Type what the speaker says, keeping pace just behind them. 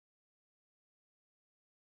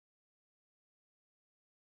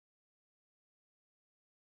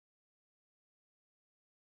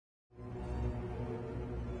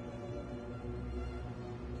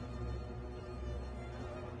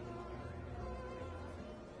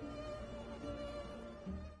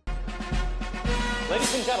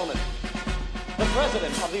Ladies and gentlemen, the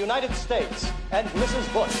President of the United States and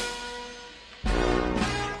Mrs. Bush.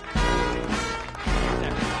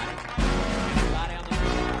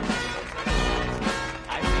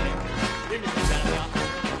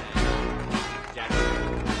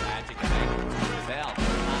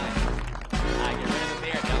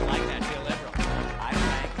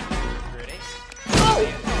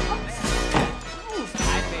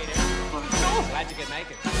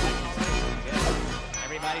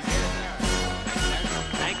 Everybody's here.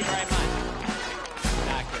 Thank you very much.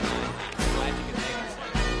 Dr. I'm glad you could make it, sir.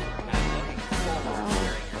 I'm looking forward to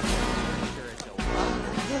hearing your story. I'm sure it's a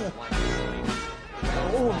wonderful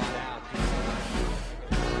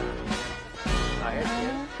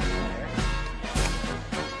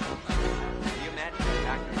You met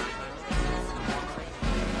Dr.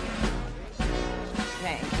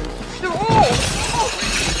 Thank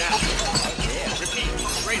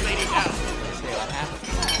Great lady down. Let's see what happens.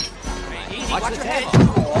 Watch your head.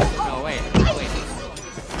 No, wait.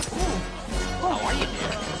 How are you,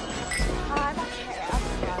 dear? I'm okay.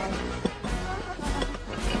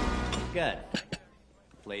 Good.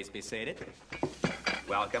 Please be seated.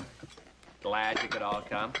 Welcome. Glad you could all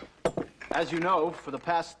come. As you know, for the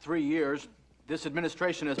past 3 years, this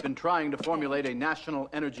administration has been trying to formulate a national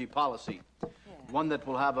energy policy, one that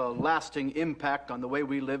will have a lasting impact on the way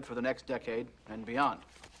we live for the next decade and beyond.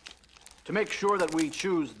 To make sure that we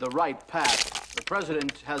choose the right path, the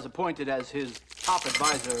President has appointed as his top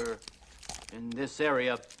advisor in this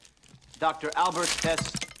area Dr. Albert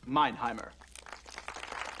S. Meinheimer.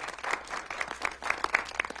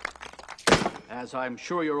 As I'm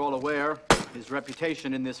sure you're all aware, his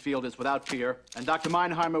reputation in this field is without peer, and Dr.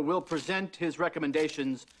 Meinheimer will present his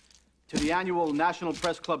recommendations to the annual National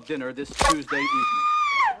Press Club dinner this Tuesday evening.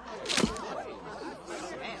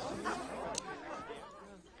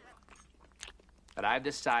 But I've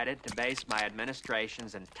decided to base my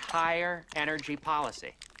administration's entire energy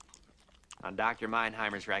policy on Dr.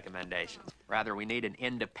 Meinheimer's recommendations. Rather, we need an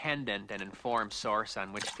independent and informed source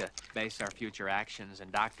on which to base our future actions,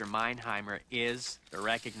 and Dr. Meinheimer is the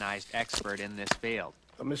recognized expert in this field.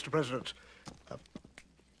 Mr. President,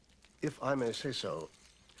 if I may say so,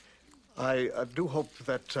 I do hope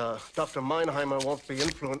that Dr. Meinheimer won't be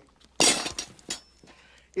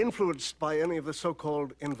influenced by any of the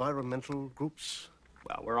so-called environmental groups.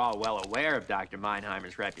 Well, we're all well aware of Dr.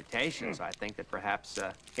 Meinheimer's reputation, so I think that perhaps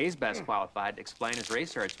he's best qualified to explain his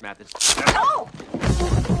research methods. Oh!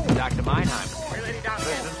 Dr. Meinheimer. Lady down.